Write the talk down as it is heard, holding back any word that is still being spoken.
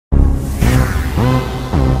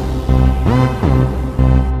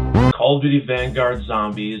Call of Duty Vanguard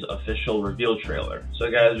Zombies official reveal trailer.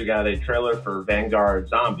 So guys, we got a trailer for Vanguard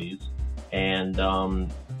Zombies, and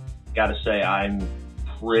gotta say I'm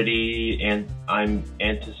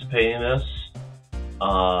anticipating this.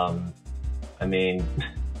 I mean,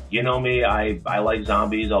 you know me, I like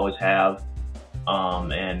zombies, always have,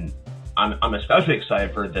 and I'm especially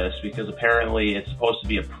excited for this because apparently it's supposed to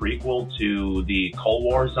be a prequel to the Cold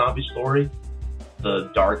War zombie story,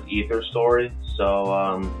 the Dark Ether story.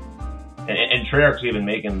 So, and Treyarch's even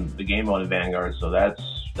making the game mode in Vanguard, so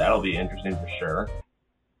that'll be interesting for sure.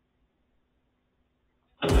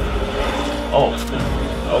 Oh,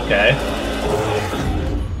 okay.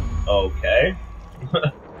 Okay.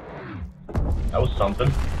 That was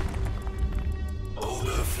something.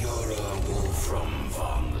 From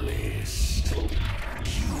Von List.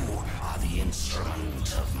 You are the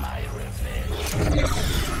instrument of my revenge.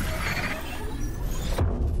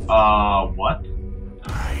 What?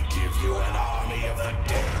 I give you an army of the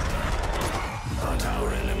dead. But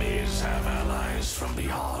our enemies have allies from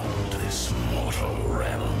beyond this mortal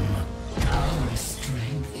realm. Our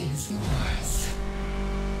strength is yours.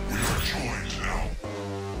 We are joined now.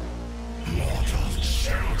 Mortal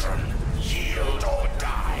children, yield or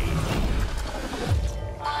die.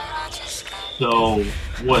 So,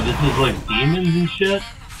 what, this is like demons and shit?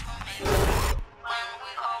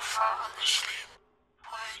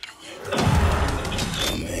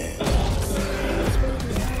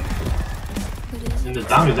 And the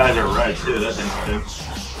zombies' eyes are red too, that's interesting.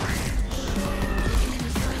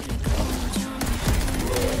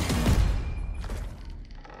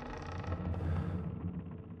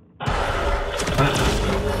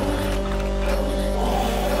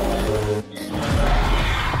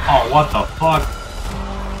 Oh, what the fuck?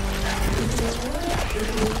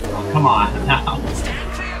 Oh, come on now.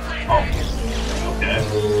 Oh, okay.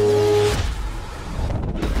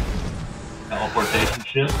 Teleportation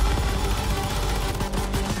shit?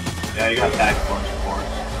 Yeah, you got back punch, of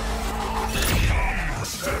course.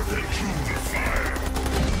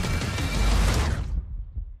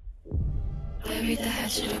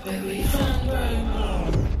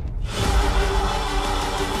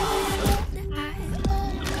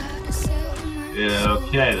 Yeah,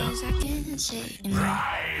 okay then.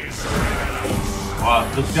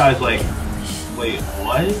 Wow, this guy's like, wait,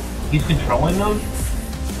 what? He's controlling them?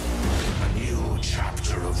 A new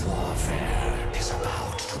chapter of warfare is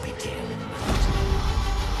about to begin.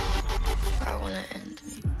 I want to end.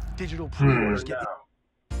 Digital pre-orders get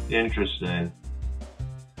Interesting.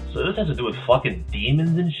 So this has to do with fucking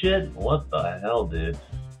demons and shit? What the hell, dude?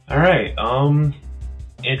 Alright,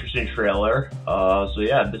 interesting trailer. So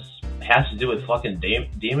yeah, this has to do with fucking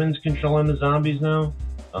demons controlling the zombies now.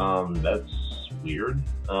 That's weird.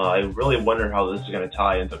 I really wonder how this is gonna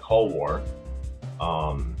tie into Cold War.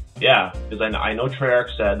 Yeah, because I know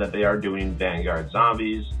Treyarch said that they are doing Vanguard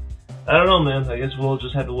Zombies. I don't know, man. I guess we'll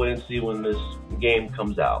just have to wait and see when this game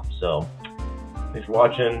comes out. So, thanks for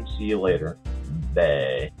watching. See you later.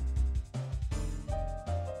 Bye.